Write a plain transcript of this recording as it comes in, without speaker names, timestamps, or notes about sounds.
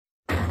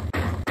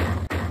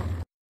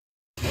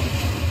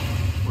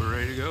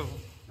to go.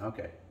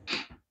 Okay.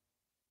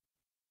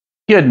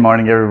 Good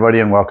morning, everybody,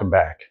 and welcome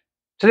back.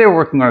 Today we're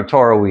working on a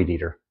Toro weed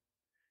eater.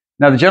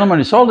 Now, the gentleman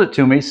who sold it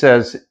to me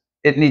says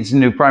it needs a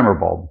new primer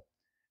bulb.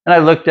 And I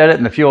looked at it,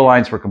 and the fuel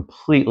lines were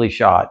completely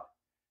shot.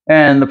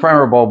 And the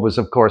primer bulb was,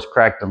 of course,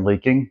 cracked and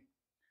leaking.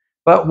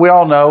 But we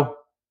all know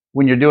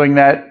when you're doing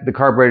that, the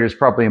carburetor is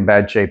probably in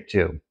bad shape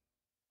too.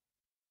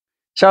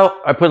 So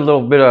I put a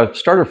little bit of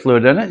starter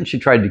fluid in it, and she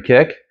tried to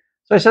kick.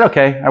 So I said,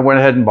 okay, I went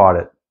ahead and bought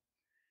it.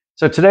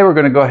 So today we're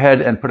going to go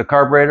ahead and put a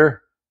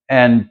carburetor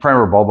and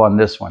primer bulb on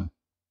this one.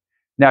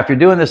 Now, if you're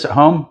doing this at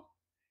home,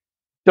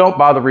 don't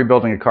bother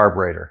rebuilding a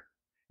carburetor.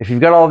 If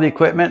you've got all the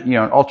equipment, an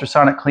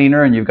ultrasonic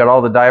cleaner, and you've got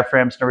all the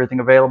diaphragms and everything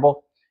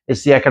available,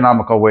 it's the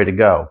economical way to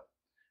go.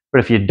 But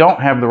if you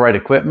don't have the right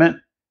equipment,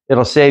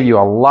 it'll save you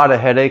a lot of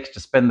headaches to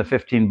spend the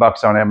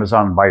 $15 on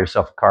Amazon and buy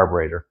yourself a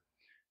carburetor.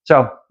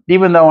 So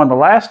even though on the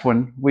last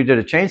one we did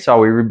a chainsaw,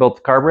 we rebuilt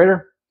the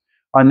carburetor,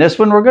 on this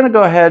one we're going to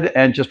go ahead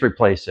and just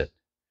replace it.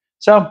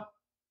 So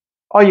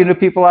all you new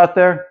people out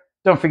there,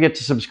 don't forget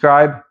to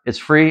subscribe. It's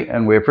free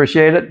and we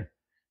appreciate it.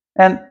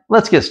 And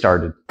let's get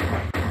started.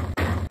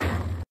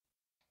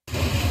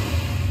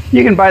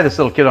 You can buy this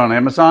little kit on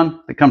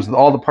Amazon. It comes with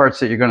all the parts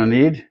that you're going to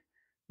need.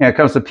 It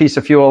comes with a piece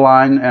of fuel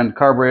line and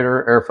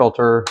carburetor, air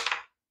filter,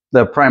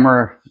 the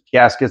primer,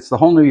 gaskets, the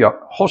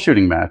whole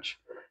shooting match.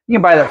 You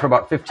can buy that for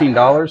about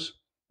 $15.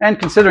 And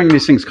considering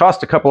these things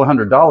cost a couple of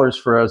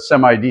 $100 for a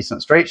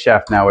semi-decent straight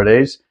shaft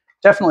nowadays,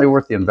 definitely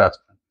worth the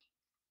investment.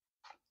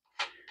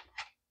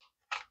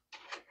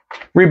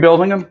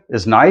 Rebuilding them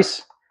is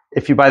nice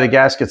if you buy the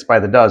gaskets by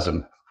the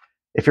dozen.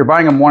 If you're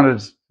buying them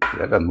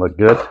that doesn't look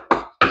good.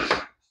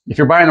 If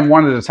you're buying them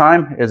one at a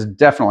time, it's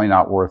definitely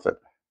not worth it.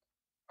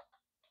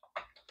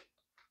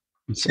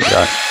 Let's see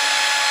that.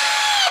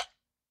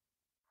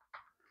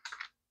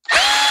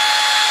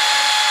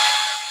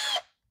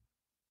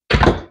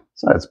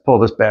 So let's pull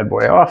this bad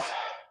boy off.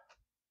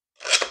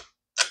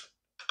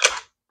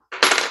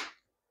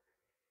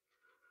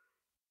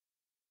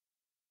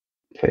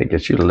 Okay,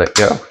 get you to let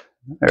go.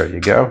 There you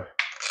go.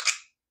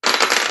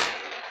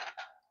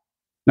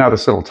 Now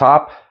this little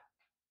top.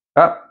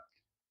 I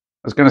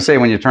was going to say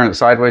when you turn it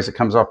sideways, it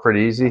comes off pretty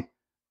easy,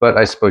 but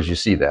I suppose you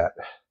see that.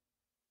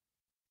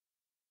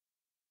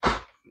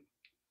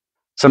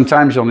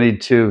 Sometimes you'll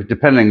need to,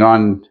 depending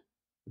on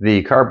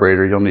the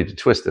carburetor, you'll need to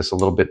twist this a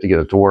little bit to get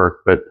it to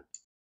work, but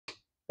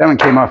that one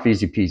came off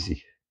easy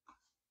peasy.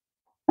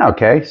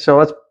 Okay, so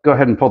let's go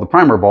ahead and pull the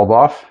primer bulb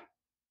off.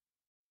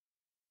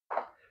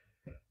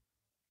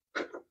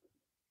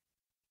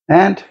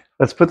 And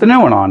let's put the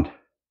new one on.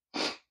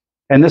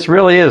 And this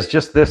really is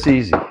just this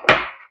easy.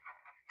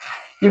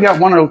 You've got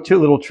one or two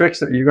little tricks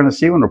that you're going to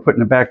see when we're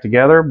putting it back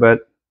together, but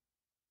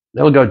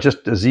it'll go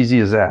just as easy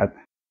as that.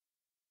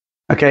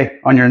 Okay,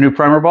 on your new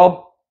primer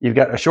bulb, you've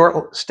got a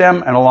short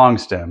stem and a long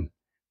stem.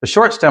 The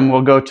short stem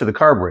will go to the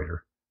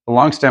carburetor. The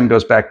long stem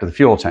goes back to the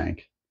fuel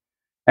tank.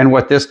 And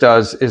what this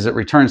does is it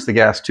returns the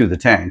gas to the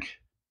tank.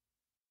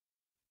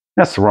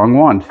 That's the wrong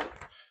one.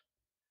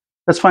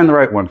 Let's find the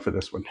right one for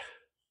this one.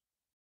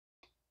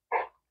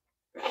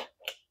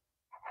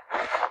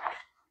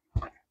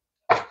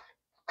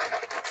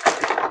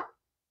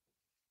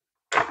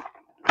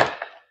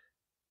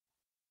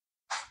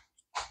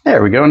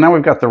 There we go. Now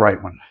we've got the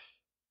right one.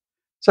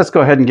 So let's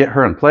go ahead and get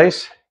her in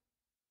place.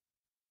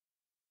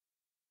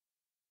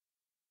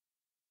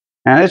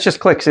 And it just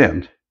clicks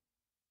in.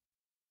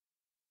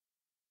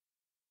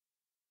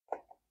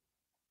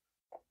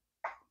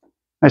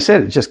 I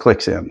said it just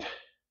clicks in.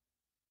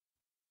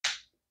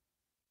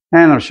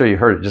 And I'm sure you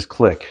heard it just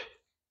click.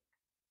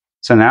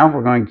 So now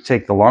we're going to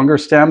take the longer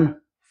stem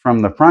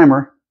from the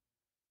primer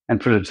and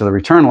put it to the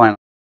return line.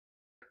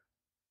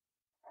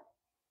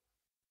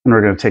 And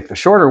we're going to take the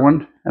shorter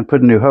one and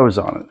put a new hose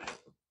on it.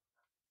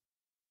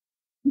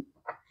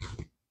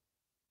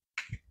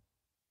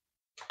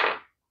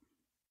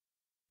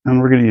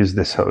 And we're going to use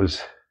this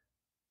hose,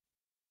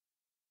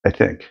 I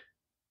think.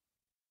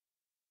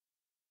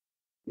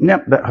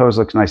 Yep, that hose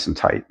looks nice and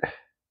tight.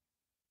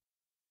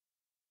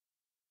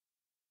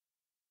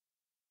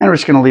 And we're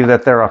just going to leave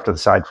that there off to the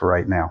side for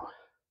right now.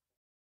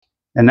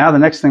 And now the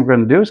next thing we're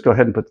going to do is go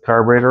ahead and put the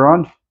carburetor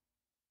on.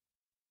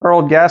 Our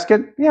old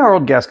gasket, our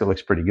old gasket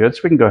looks pretty good,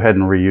 so we can go ahead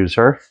and reuse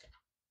her.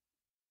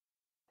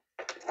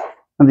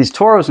 And these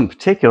Toros in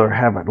particular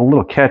have a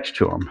little catch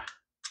to them.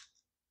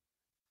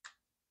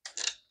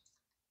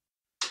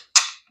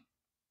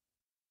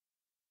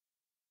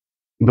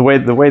 The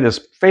way this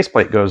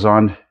faceplate goes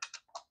on,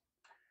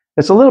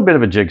 it's a little bit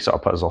of a jigsaw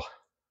puzzle.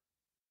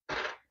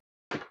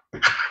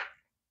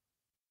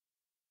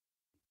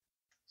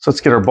 So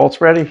let's get our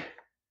bolts ready. And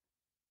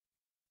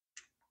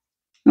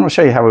we'll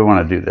show you how we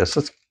want to do this.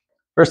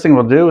 First thing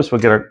we'll do is we'll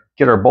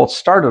get our bolts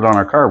started on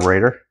our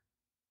carburetor.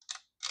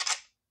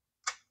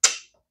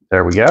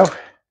 There we go.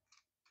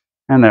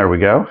 And there we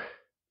go.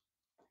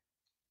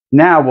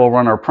 Now we'll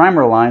run our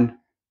primer line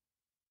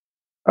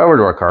over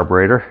to our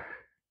carburetor.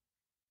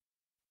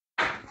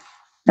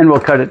 And we'll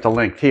cut it to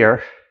length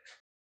here.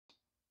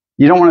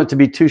 You don't want it to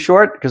be too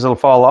short because it'll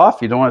fall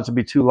off. You don't want it to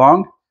be too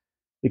long.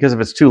 because if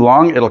it's too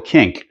long, it'll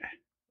kink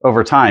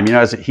over time,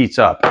 as it heats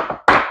up.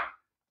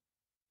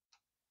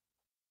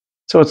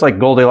 So it's like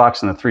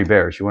Goldilocks and the Three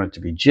Bears. You want it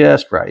to be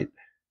just right.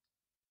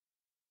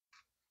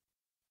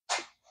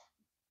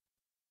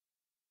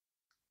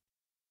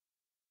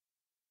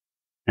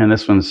 And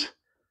this one's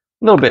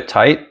a little bit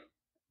tight,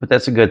 but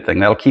that's a good thing.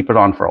 That'll keep it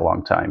on for a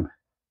long time.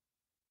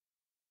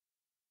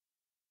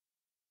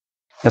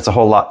 That's a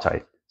whole lot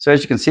tight. So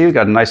as you can see, we've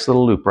got a nice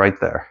little loop right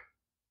there.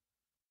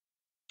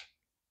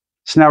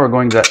 So now we're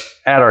going to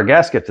add our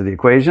gasket to the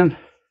equation.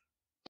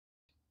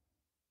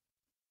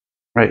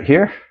 Right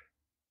here.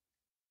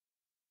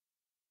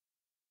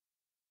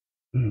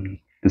 And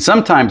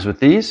sometimes with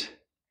these,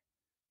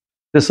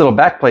 this little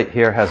back plate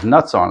here has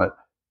nuts on it,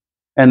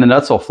 and the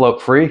nuts will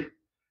float free.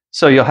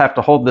 So you'll have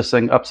to hold this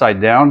thing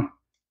upside down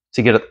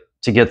to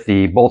get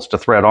the bolts to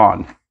thread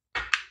on.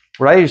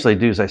 What I usually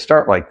do is I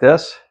start like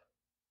this,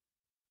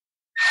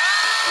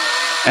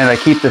 and I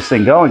keep this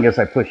thing going as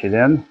I push it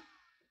in,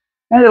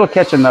 and it'll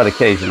catch a nut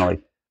occasionally.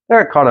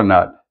 There, it caught a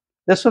nut.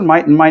 This one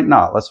might and might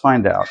not. Let's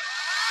find out.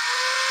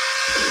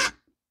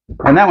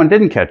 And that one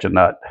didn't catch a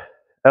nut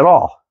at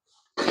all.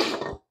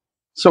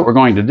 So what we're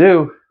going to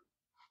do,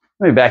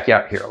 let me back you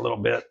out here a little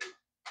bit.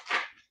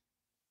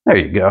 There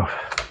you go.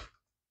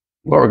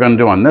 What we're going to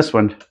do on this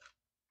one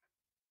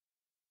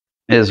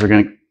is we're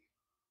going to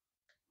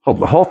hold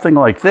the whole thing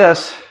like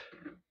this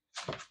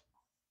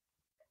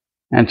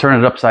and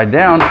turn it upside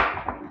down.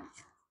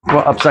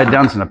 Well, upside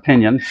down's an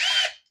opinion.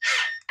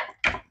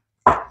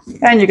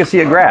 And you can see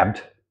it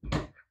grabbed.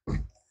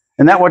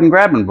 And that wasn't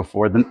grabbing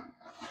before.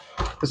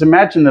 Because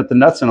imagine that the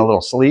nut's in a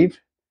little sleeve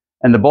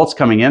and the bolt's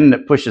coming in and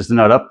it pushes the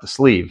nut up the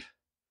sleeve.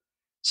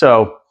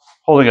 So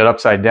holding it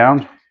upside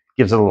down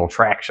gives it a little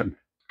traction.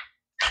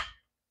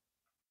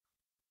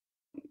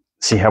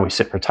 See how we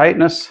sit for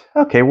tightness?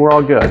 Okay, we're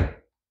all good.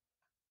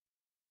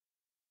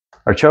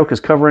 Our choke is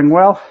covering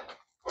well.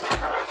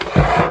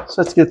 So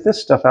let's get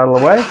this stuff out of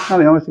the way. Now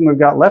the only thing we've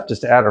got left is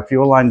to add our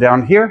fuel line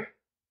down here.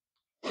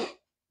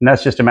 And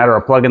that's just a matter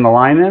of plugging the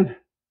line in.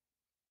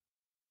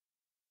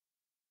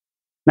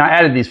 Now I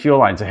added these fuel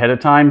lines ahead of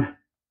time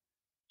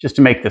just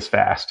to make this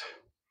fast.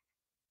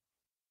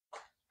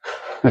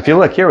 And if you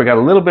look here, we got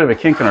a little bit of a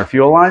kink in our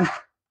fuel line.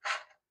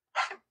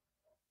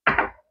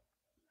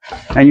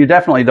 And you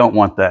definitely don't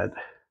want that.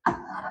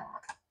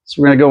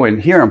 So we're going to go in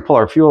here and pull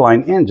our fuel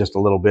line in just a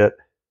little bit.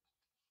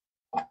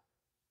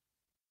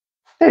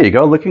 There you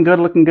go, looking good,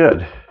 looking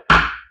good.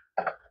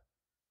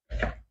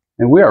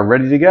 And we are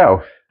ready to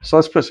go. So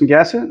let's put some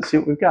gas in it and see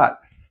what we've got.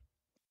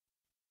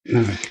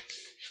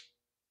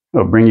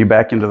 I'll bring you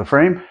back into the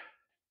frame.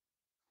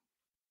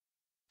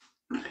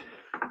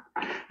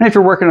 And if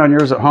you're working on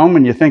yours at home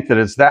and you think that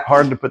it's that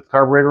hard to put the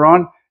carburetor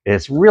on,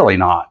 it's really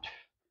not.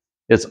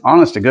 It's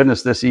honest to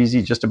goodness this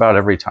easy just about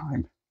every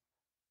time.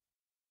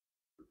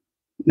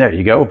 There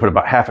you go. We'll put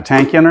about half a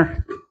tank in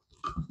her.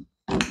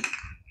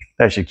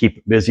 That should keep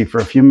it busy for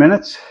a few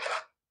minutes.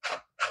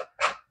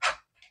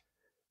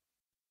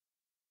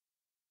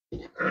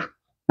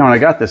 Now when I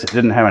got this, it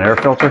didn't have an air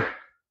filter.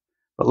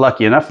 But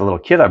lucky enough, the little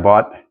kit I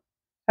bought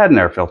had an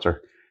air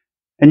filter.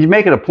 And you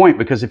make it a point,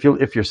 because if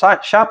you're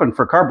shopping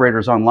for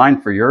carburetors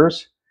online for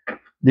yours,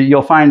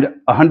 you'll find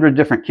 100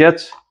 different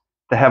kits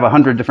that have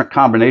 100 different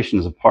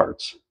combinations of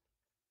parts.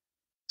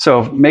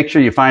 So make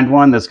sure you find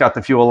one that's got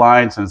the fuel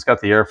lines and it's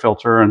got the air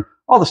filter and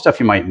all the stuff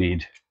you might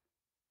need.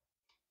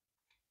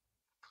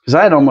 Because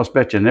I'd almost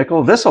bet you a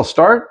nickel this will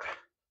start.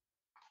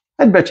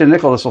 I'd bet you a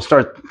nickel this will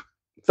start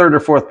third or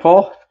fourth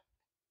pull.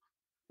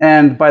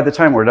 And by the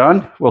time we're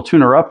done, we'll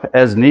tune her up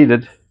as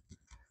needed.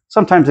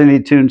 Sometimes they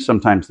need tuned,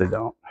 sometimes they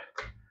don't.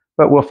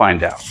 But we'll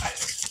find out.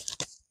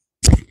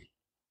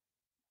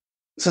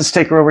 So let's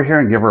take her over here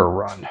and give her a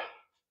run.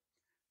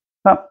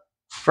 Oh,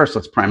 first,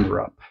 let's prime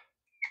her up.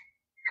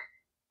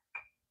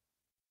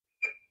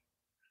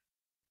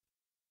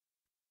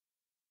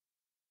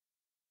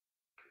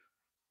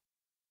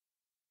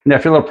 Now,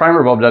 if your little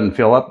primer bulb doesn't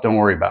fill up, don't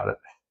worry about it.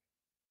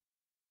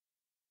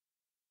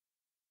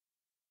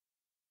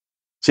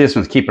 See, this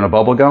one's keeping a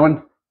bubble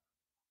going.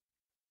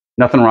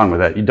 Nothing wrong with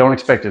that. You don't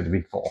expect it to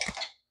be full.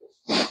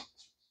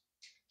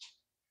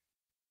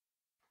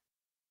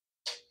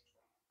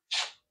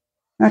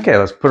 Okay,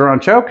 let's put her on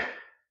choke.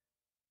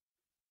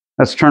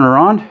 Let's turn her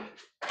on.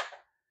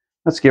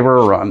 Let's give her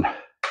a run.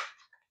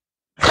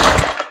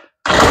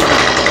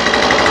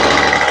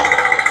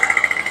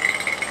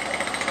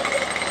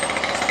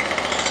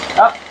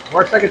 Oh,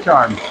 works like a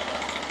charm.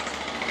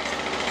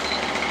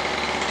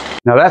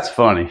 Now that's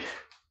funny.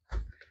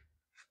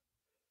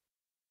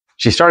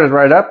 She started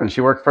right up and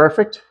she worked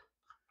perfect.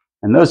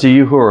 And those of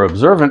you who are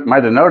observant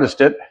might have noticed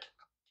it.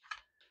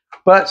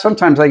 But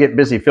sometimes I get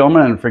busy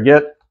filming and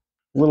forget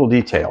little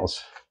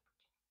details.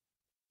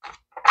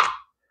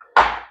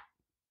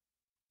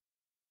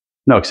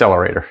 No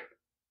accelerator.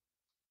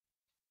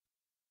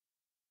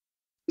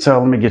 So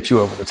let me get you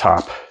over the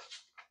top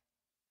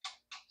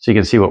so you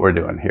can see what we're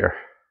doing here.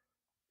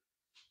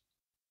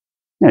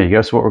 There you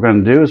go. So what we're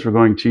going to do is we're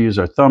going to use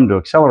our thumb to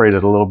accelerate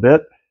it a little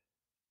bit.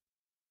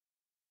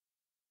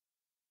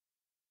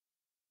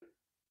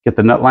 Get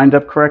the nut lined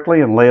up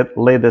correctly and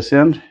lay this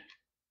in.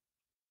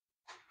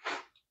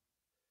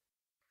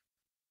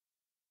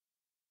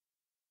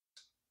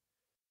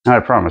 Now, I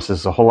promise this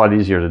is a whole lot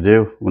easier to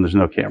do when there's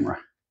no camera.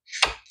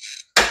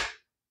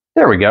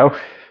 There we go.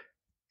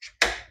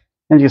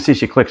 And you can see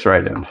she clicks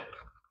right in.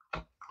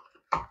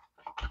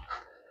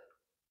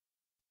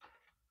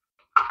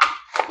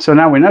 So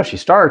now we know she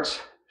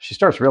starts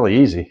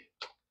really easy.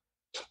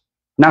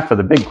 Now for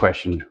the big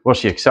question, will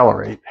she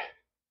accelerate?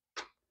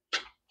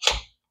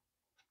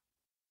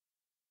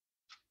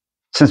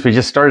 Since we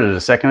just started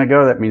a second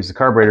ago, that means the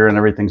carburetor and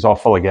everything's all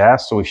full of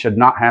gas, so we should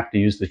not have to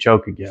use the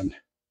choke again.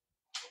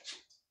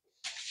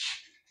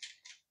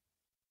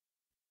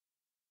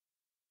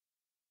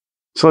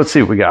 So let's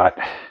see what we got.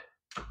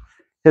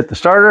 Hit the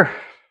starter.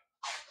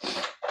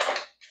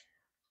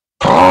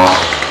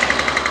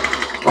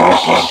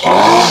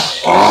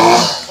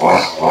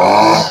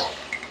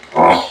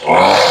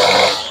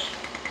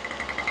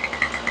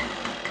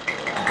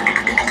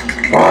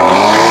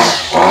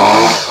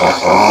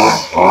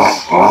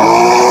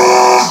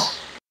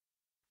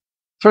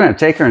 So we're going to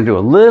take her and do a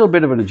little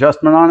bit of an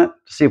adjustment on it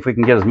to see if we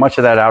can get as much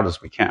of that out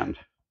as we can.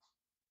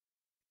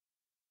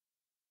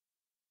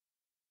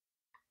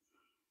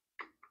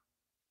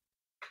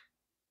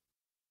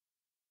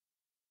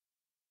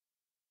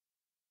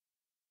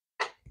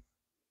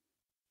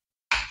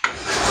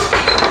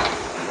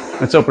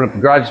 Let's open up the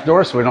garage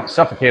door so we don't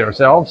suffocate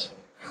ourselves.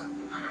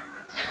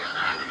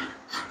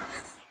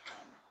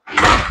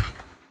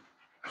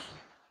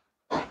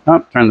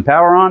 Oh, turn the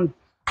power on.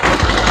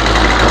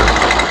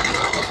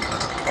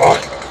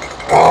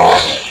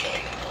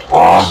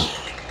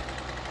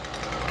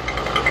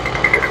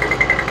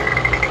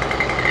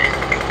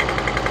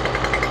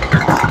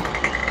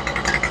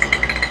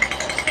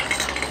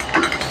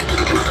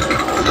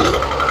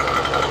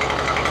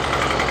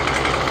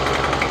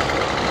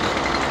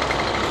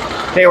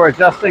 Okay, we're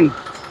adjusting.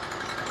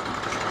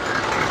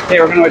 Okay,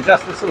 we're going to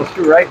adjust this little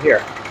screw right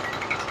here.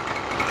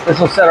 This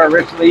will set our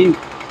rich lead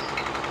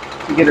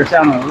to get her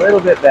sounding a little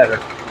bit better.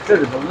 So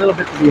there's a little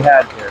bit to be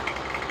had here.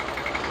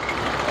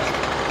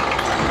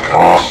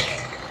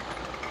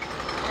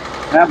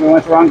 Now we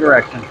went the wrong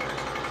direction.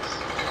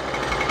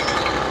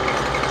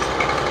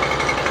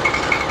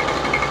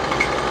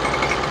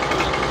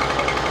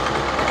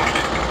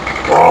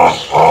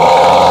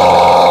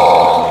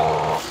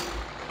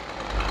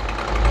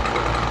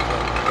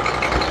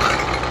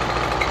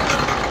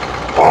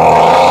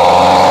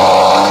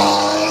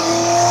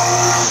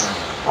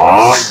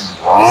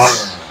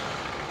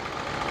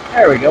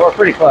 There we go, we're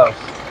pretty close.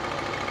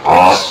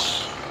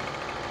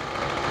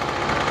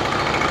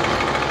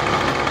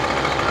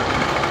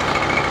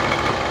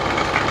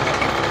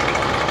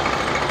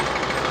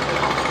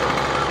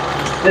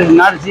 This is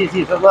not as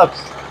easy as it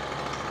looks,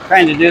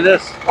 trying to do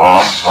this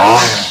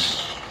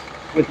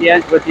with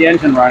the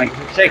engine running,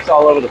 because it shakes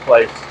all over the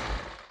place.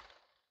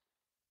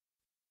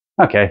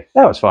 Okay,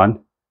 that was fun.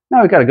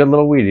 Now we've got a good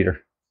little weed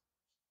eater.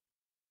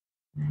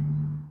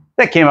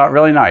 That came out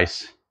really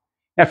nice.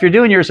 Now, if you're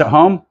doing yours at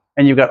home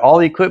and you've got all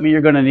the equipment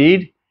you're going to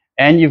need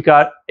and you've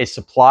got a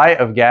supply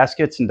of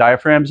gaskets and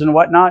diaphragms and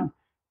whatnot,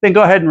 then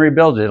go ahead and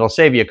rebuild it. It'll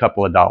save you a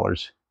couple of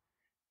dollars.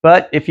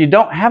 But if you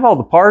don't have all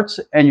the parts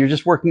and you're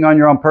just working on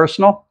your own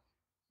personal,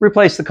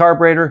 replace the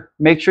carburetor.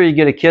 Make sure you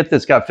get a kit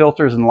that's got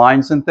filters and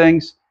lines and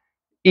things.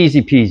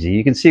 Easy peasy.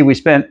 You can see we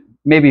spent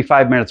maybe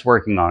 5 minutes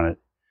working on it.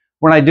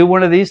 When I do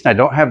one of these and I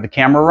don't have the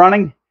camera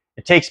running,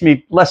 it takes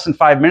me less than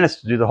 5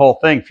 minutes to do the whole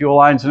thing, fuel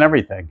lines and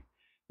everything,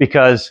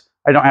 because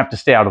I don't have to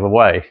stay out of the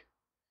way.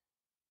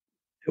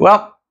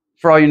 Well,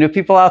 for all you new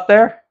people out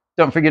there,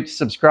 don't forget to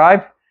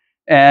subscribe,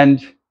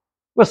 and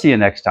we'll see you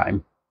next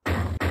time.